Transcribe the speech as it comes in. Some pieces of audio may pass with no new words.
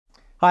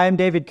Hi, I'm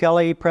David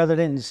Kelly,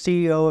 President and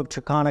CEO of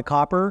Chakana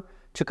Copper.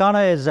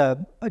 Chakana is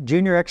a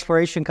junior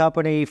exploration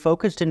company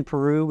focused in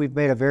Peru. We've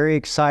made a very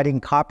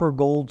exciting copper,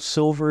 gold,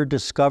 silver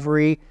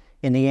discovery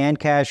in the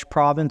Ancash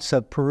province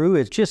of Peru.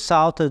 It's just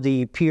south of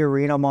the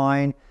PERU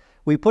mine.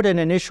 We put an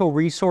initial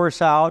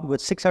resource out with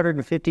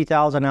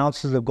 650,000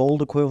 ounces of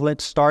gold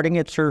equivalent, starting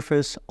at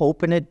surface,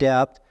 open at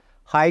depth,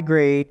 high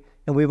grade,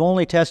 and we've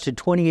only tested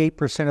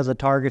 28% of the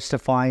targets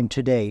defined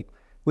to date.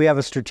 We have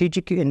a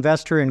strategic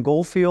investor in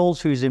Gold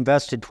Fields who's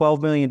invested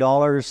 $12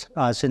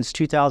 million since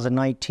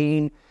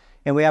 2019,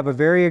 and we have a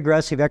very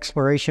aggressive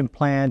exploration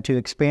plan to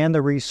expand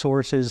the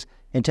resources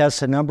and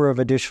test a number of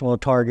additional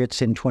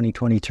targets in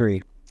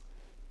 2023.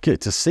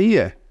 Good to see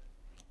you.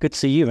 Good to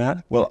see you,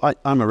 Matt. Well,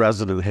 I'm a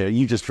resident here.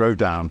 You just drove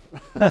down.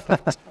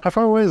 How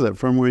far away is it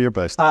from where you're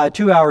based?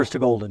 2 hours to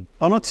Golden.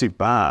 Oh, not too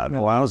bad. Yeah.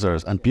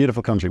 Wowzers. And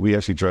beautiful country. We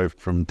actually drove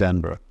from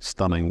Denver.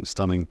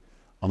 Stunning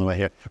on the way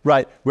here.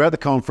 Right. We're at the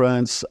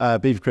conference,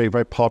 Beaver Creek,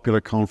 very popular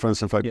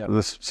conference. In fact,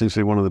 This seems to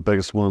be one of the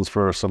biggest ones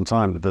for some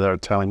time, they're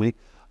telling me.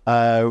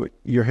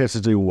 You're here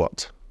to do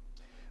what?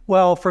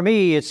 Well, for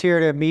me, it's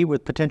here to meet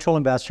with potential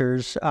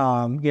investors.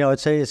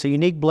 It's a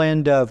unique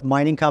blend of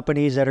mining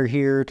companies that are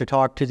here to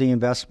talk to the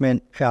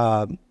investment,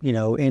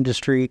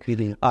 industry.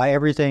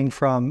 Everything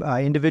from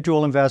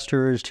individual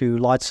investors to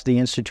lots of the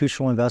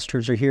institutional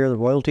investors are here. The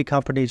royalty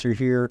companies are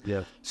here.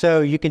 Yeah.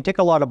 So you can tick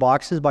a lot of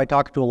boxes by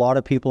talking to a lot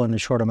of people in a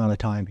short amount of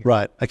time here.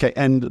 Right. Okay.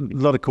 And a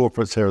lot of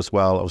corporates here as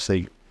well.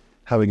 Obviously,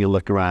 having a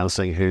look around,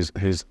 seeing who's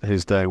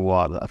doing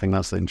what. I think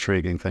that's the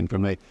intriguing thing for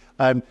me.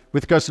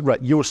 With regards to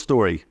your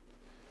story.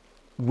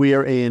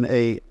 We're in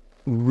a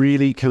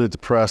really kind of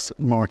depressed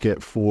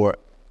market for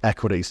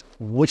equities.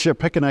 Which you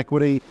pick an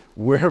equity,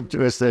 where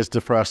is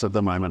depressed at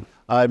the moment.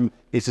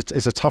 It's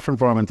a tough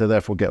environment to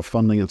therefore get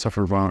funding, and a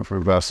tougher environment for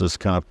investors to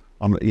kind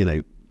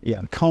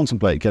of,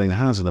 contemplate getting their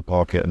hands in the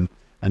pocket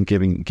and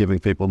giving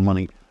people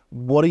money.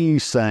 What are you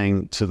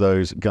saying to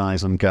those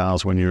guys and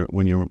gals when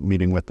you're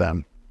meeting with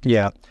them?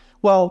 Yeah.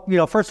 Well,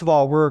 first of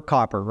all, we're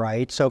copper,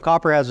 right? So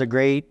copper has a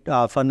great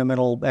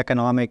fundamental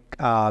economic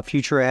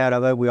future ahead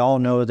of it. We all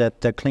know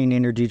that the clean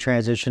energy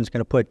transition is going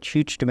to put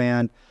huge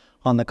demand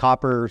on the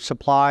copper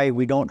supply.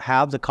 We don't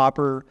have the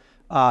copper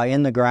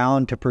in the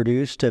ground to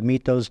produce to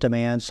meet those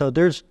demands. So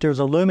there's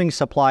a looming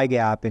supply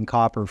gap in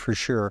copper for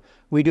sure.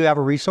 We do have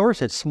a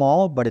resource. It's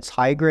small, but it's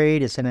high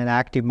grade. It's in an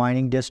active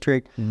mining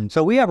district. Mm-hmm.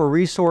 So we have a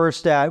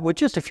resource that with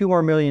just a few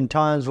more million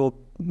tons will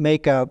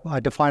make a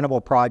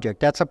definable project.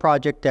 That's a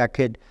project that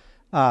could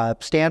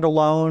stand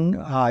alone.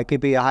 It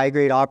could be a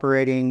high-grade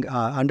operating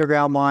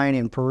underground mine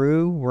in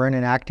Peru. We're in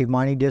an active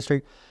mining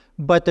district.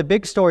 But the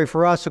big story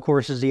for us, of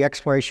course, is the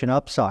exploration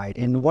upside.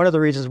 And one of the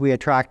reasons we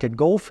attracted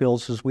Gold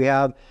Fields is we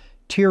have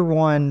tier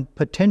one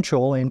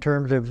potential in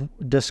terms of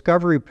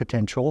discovery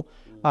potential.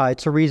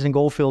 It's the reason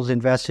Gold Fields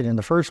invested in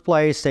the first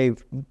place.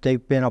 They've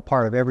been a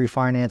part of every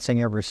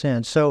financing ever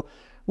since. So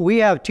we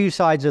have two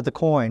sides of the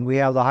coin. We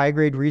have the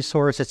high-grade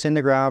resource that's in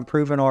the ground,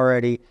 proven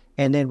already,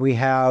 and then we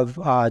have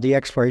the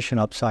exploration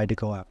upside to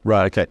go after.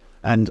 Right, okay.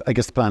 And I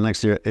guess the plan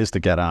next year is to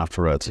get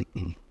after it.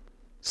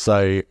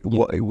 So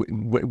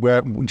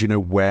where do you know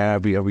where?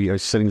 Are we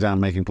sitting down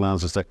making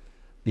plans as to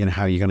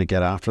how you're going to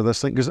get after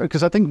this thing?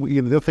 Because I think the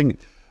other thing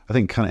I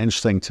think kind of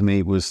interesting to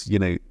me was,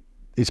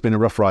 it's been a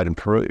rough ride in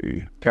Peru.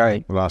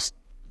 Right. The last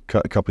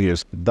couple of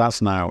years.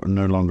 That's now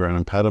no longer an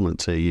impediment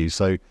to you.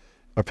 So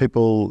do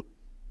people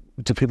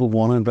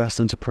want to invest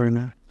into Peru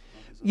now?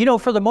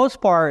 For the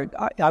most part,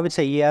 I would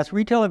say yes.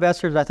 Retail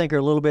investors, I think, are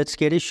a little bit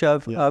skittish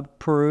of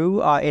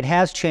Peru. It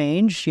has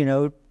changed.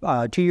 2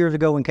 years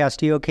ago when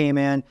Castillo came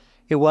in,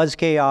 it was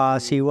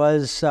chaos. He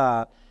was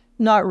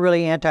not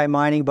really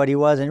anti-mining, but he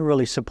wasn't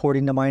really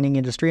supporting the mining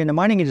industry. And the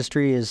mining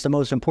industry is the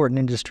most important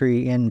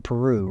industry in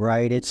Peru,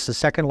 right? It's the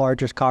second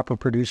largest copper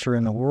producer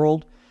in the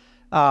world.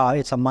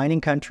 It's a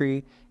mining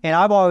country. And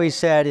I've always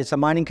said it's a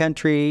mining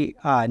country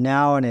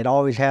now, and it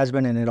always has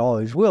been, and it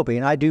always will be.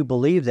 And I do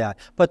believe that.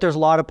 But there's a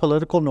lot of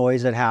political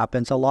noise that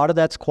happens. A lot of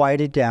that's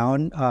quieted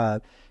down.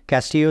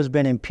 Castillo's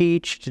been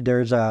impeached.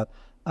 There's a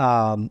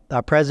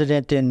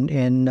president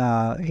in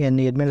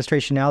the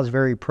administration now is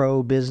very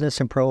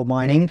pro-business and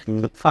pro-mining.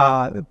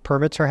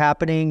 Permits are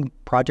happening.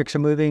 Projects are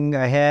moving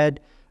ahead.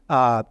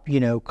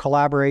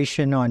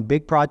 Collaboration on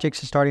big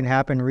projects is starting to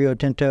happen. Rio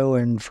Tinto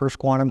and First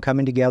Quantum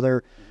coming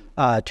together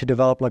to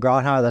develop La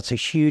Granja. That's a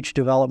huge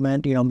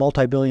development,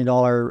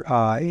 multi-billion-dollar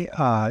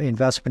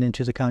investment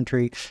into the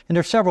country. And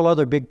there's several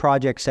other big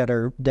projects that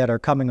are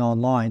coming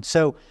online.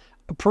 So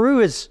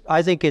Peru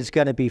I think is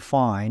going to be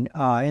fine.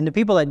 And the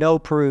people that know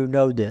Peru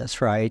know this,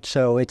 right?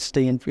 So it's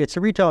the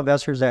retail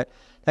investors that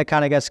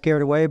kind of got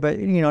scared away. But,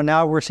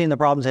 now we're seeing the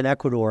problems in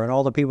Ecuador, and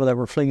all the people that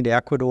were fleeing to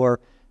Ecuador,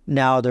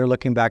 now they're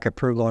looking back at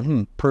Peru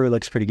going, Peru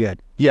looks pretty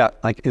good. Yeah,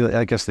 I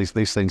guess these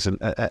things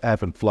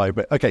ebb and flow.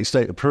 But okay,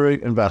 so Peru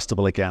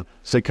investable again.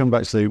 So come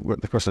back to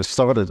the question I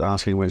started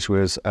asking, which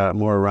was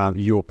more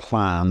around your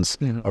plans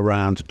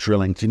around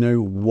drilling. Do you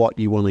know what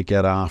you want to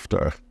get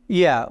after?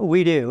 Yeah,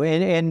 we do.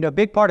 And a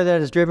big part of that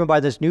is driven by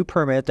this new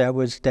permit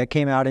that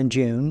came out in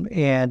June.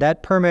 And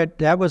that permit,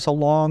 that was a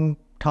long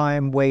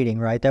time waiting,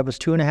 right? That was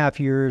 2.5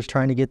 years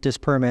trying to get this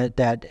permit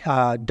that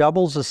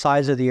doubles the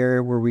size of the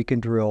area where we can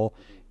drill.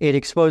 It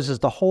exposes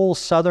the whole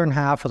southern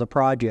half of the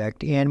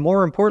project. And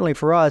more importantly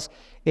for us,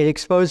 it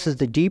exposes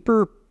the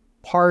deeper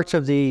parts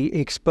of the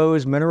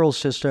exposed mineral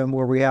system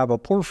where we have a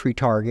porphyry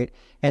target.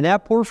 And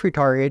that porphyry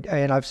target,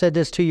 and I've said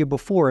this to you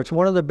before, it's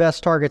one of the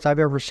best targets I've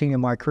ever seen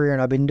in my career,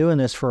 and I've been doing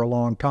this for a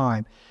long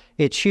time.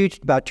 It shoots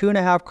about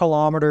 2.5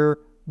 kilometer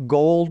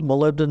gold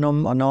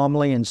molybdenum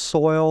anomaly in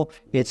soil.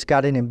 It's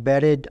got an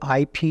embedded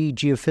IP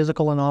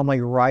geophysical anomaly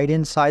right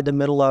inside the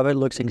middle of it. It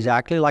looks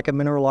exactly like a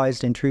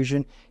mineralized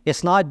intrusion.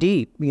 It's not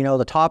deep. You know,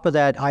 the top of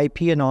that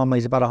IP anomaly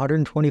is about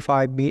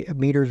 125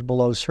 meters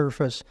below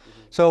surface.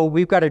 So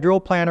we've got a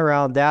drill plan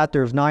around that.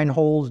 There's 9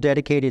 holes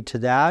dedicated to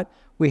that.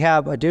 We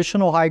have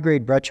additional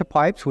high-grade breccia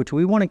pipes, which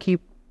we want to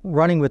keep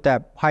running with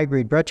that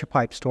high-grade breccia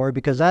pipe story,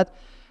 because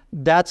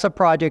that's a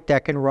project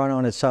that can run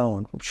on its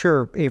own.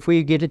 Sure, if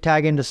we get to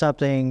tag into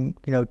something,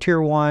 you know, tier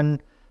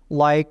 1,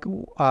 like,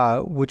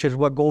 which is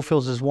what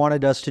Goldfields has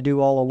wanted us to do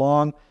all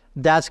along,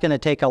 that's going to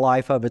take a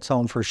life of its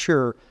own for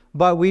sure.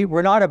 But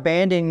we're not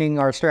abandoning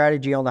our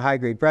strategy on the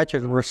high-grade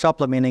breccias. We're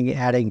supplementing,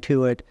 adding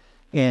to it,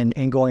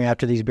 and going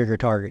after these bigger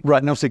targets.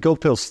 Right, and obviously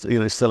Goldfields, you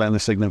know, still in a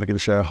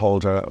significant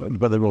shareholder,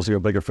 but there also a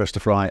bigger fish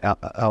to fry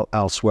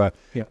elsewhere.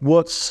 Yeah.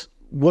 What's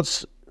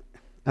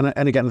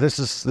and again, this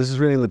is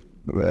really in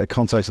the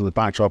context of the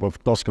backdrop of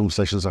lots of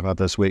conversations I've had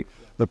this week,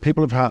 that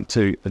people have had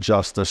to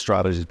adjust their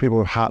strategies. People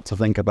have had to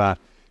think about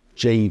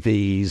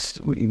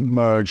JVs,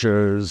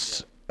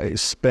 mergers,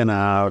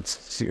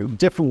 spin-outs,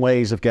 different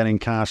ways of getting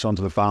cash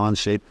onto the balance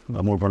sheet,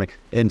 or more importantly,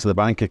 into the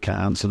bank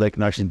account, so they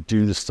can actually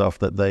do the stuff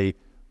that they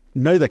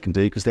know they can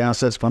do, because the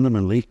asset's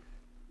fundamentally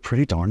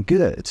pretty darn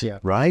good,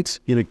 right?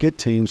 You know, good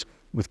teams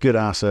with good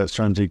assets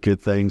trying to do good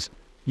things,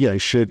 you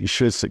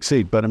should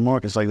succeed. But in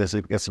markets like this,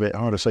 it gets a bit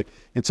harder. So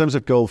in terms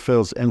of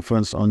Goldfields'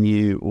 influence on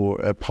you,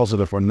 or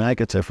positive or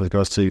negative with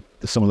regards to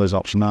some of those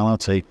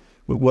optionality,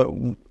 what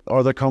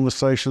are there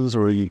conversations,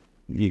 or are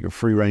you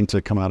free reign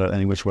to come at it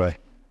any which way?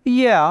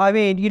 Yeah, I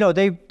mean, you know,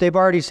 they've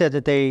already said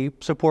that they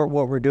support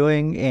what we're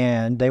doing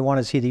and they want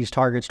to see these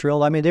targets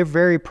drilled. I mean, they're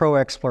very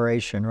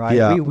pro-exploration, right?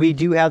 Yeah. We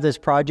do have this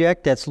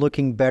project that's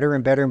looking better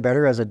and better and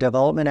better as a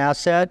development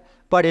asset,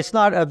 but it's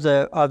not of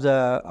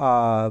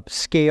the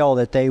scale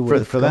that they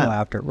would come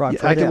after.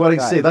 Right, I can well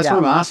see. That's why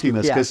I'm asking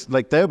this, because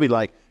like they'll be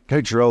like, go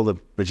drill the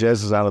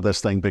bejesus out of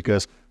this thing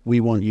because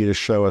we want you to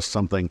show us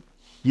something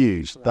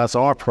huge. Right. That's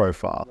our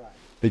profile. Right.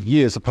 But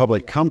you as a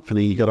public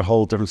company, you got a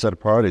whole different set of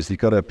priorities. You've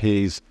got to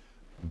appease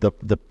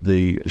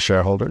the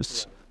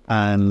shareholders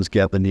and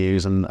get the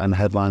news and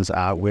headlines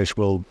out, which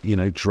will, you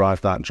know, drive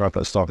that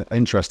stock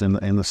interest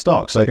in the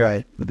stock. So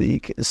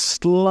the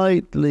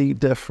slightly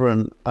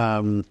different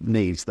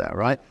needs there,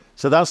 right?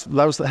 So that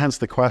was hence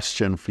the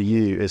question for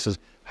you is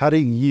how do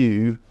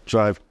you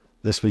drive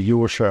this for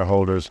your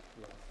shareholders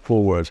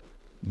forward?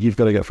 You've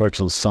got to get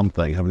focused on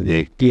something, haven't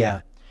you?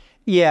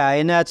 Yeah,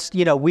 and that's,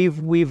 you know,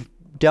 we've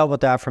dealt with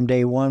that from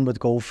day one with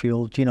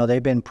Goldfields. You know,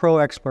 they've been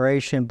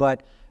pro-exploration,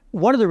 but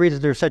one of the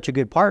reasons they're such a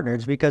good partner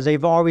is because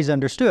they've always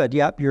understood,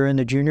 yep, you're in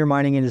the junior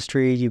mining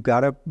industry, you've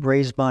got to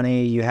raise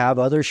money, you have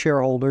other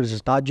shareholders,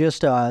 it's not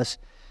just us.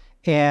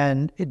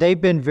 And they've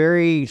been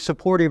very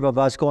supportive of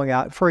us going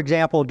out, for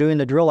example, doing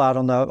the drill out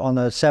on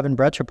the 7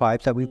 breccia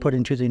pipes that we put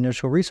into the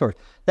initial resource.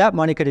 That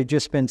money could have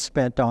just been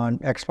spent on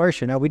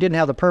exploration. Now, we didn't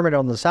have the permit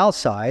on the south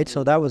side,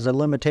 so that was a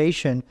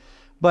limitation.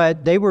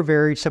 But they were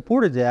very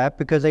supportive of that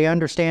because they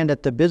understand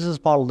that the business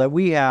model that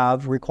we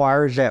have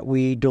requires that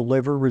we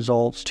deliver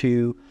results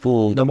to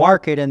the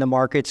market, and the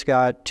market's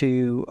got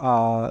to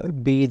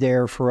be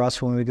there for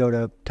us when we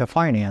go to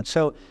finance.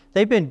 So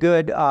they've been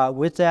good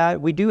with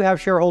that. We do have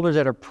shareholders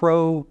that are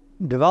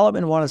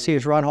pro-development, want to see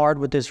us run hard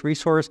with this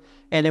resource.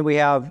 And then we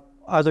have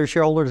other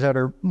shareholders that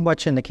are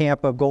much in the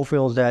camp of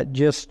Goldfields that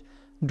just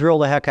drill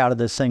the heck out of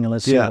this thing and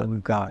let's see what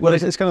we've got. Well,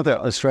 it's kind of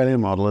the Australian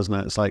model, isn't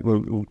it? It's like,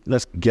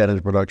 let's get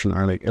into production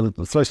early,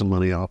 throw some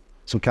money up,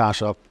 some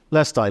cash up,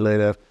 less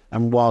dilutive,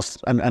 and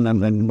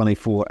and money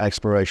for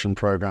exploration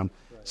program.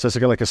 Right. So it's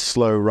like a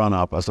slow run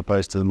up as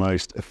opposed to the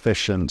most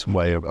efficient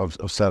way of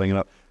setting it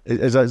up.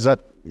 Is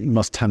that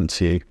must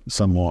tempt you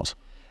somewhat?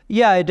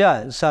 Yeah, it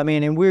does. I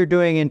mean, and we're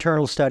doing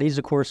internal studies,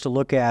 of course, to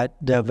look at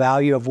the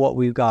value of what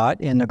we've got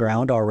in the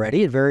ground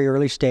already, at very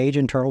early stage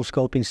internal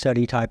scoping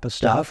study type of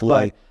stuff.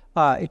 Definitely.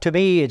 But to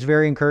me, it's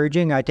very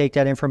encouraging. I take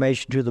that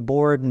information to the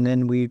board, and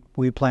then we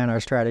plan our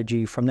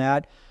strategy from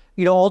that.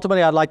 You know,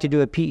 ultimately, I'd like to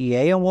do a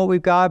PEA on what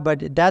we've got,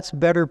 but that's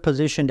better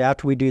positioned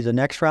after we do the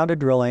next round of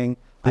drilling.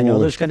 I know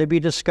there's going to be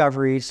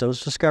discoveries.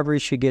 Those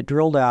discoveries should get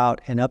drilled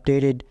out and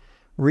updated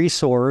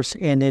resource,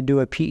 and then do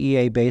a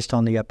PEA based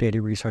on the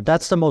updated resource.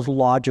 That's the most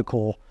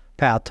logical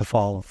path to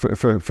follow.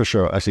 For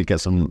sure. Actually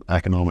get some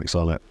economics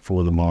on it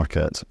for the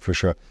market, for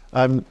sure.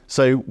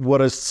 So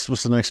what's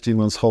the next few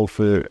months hold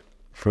for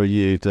for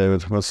you,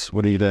 David?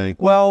 What are you doing?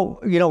 Well,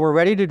 we're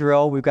ready to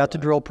drill. We've got the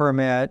drill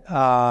permit.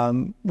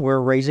 We're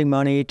raising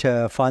money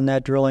to fund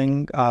that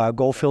drilling.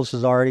 Goldfields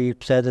has already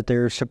said that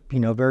they're,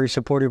 very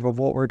supportive of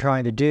what we're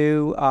trying to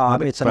do.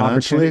 It's an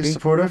opportunity.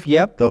 Supportive?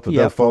 Yep.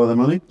 They'll follow the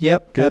money?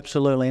 Yep, Good.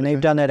 absolutely. And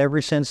they've done that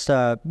ever since,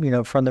 from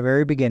the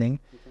very beginning.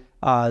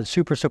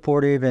 Super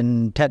supportive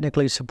and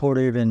technically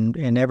supportive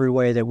in every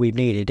way that we've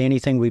needed.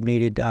 Anything we've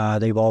needed,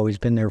 they've always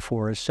been there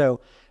for us.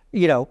 So,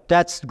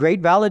 that's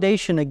great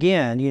validation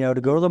again,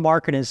 to go to the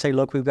market and say,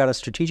 look, we've got a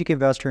strategic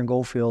investor in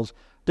Goldfields.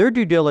 Their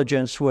due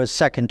diligence was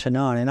second to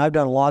none. And I've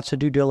done lots of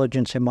due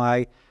diligence in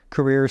my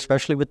career,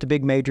 especially with the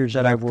big majors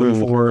that I've worked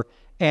for.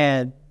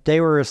 And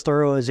they were as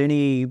thorough as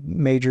any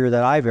major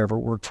that I've ever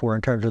worked for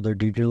in terms of their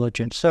due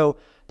diligence. So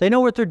they know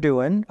what they're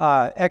doing.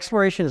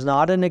 Exploration is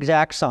not an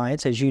exact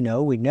science, as you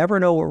know. We never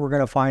know what we're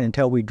going to find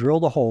until we drill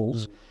the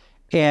holes.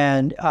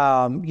 And,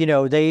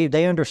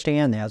 they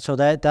understand that. So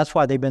that's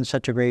why they've been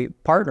such a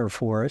great partner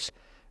for us.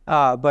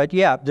 But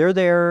yeah, they're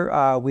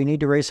there. We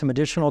need to raise some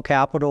additional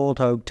capital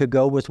to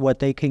go with what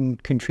they can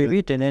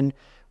contribute. And then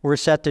we're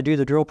set to do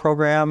the drill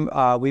program.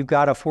 We've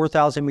got a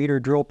 4,000 meter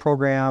drill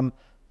program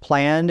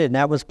planned, and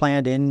that was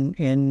planned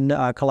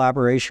in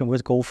collaboration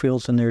with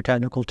Goldfields and their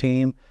technical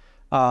team.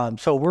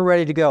 So we're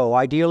ready to go.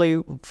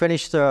 Ideally,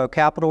 finish the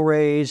capital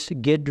raise,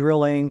 get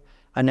drilling,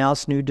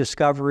 announce new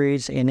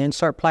discoveries, and then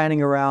start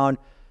planning around,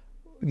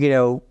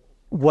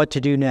 what to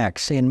do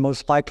next. And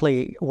most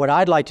likely, what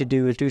I'd like to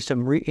do is do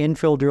some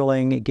infill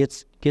drilling,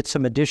 get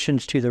some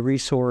additions to the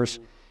resource,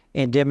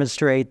 and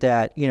demonstrate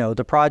that,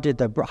 the project,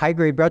 the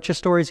high-grade breccia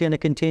story is going to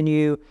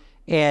continue.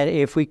 And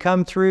if we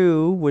come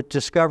through with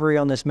discovery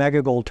on this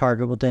mega gold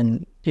target, well,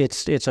 then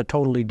it's a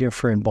totally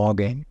different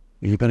ballgame.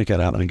 You better get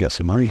out there and get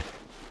some money.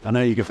 I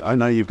know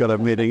you've got a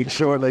meeting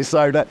shortly,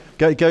 so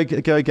go get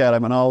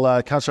him, and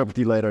I'll catch up with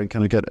you later and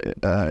kind of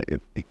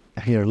get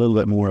hear a little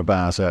bit more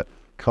about it.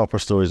 Copper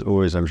story is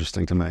always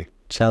interesting to me.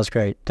 Sounds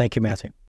great. Thank you, Matthew.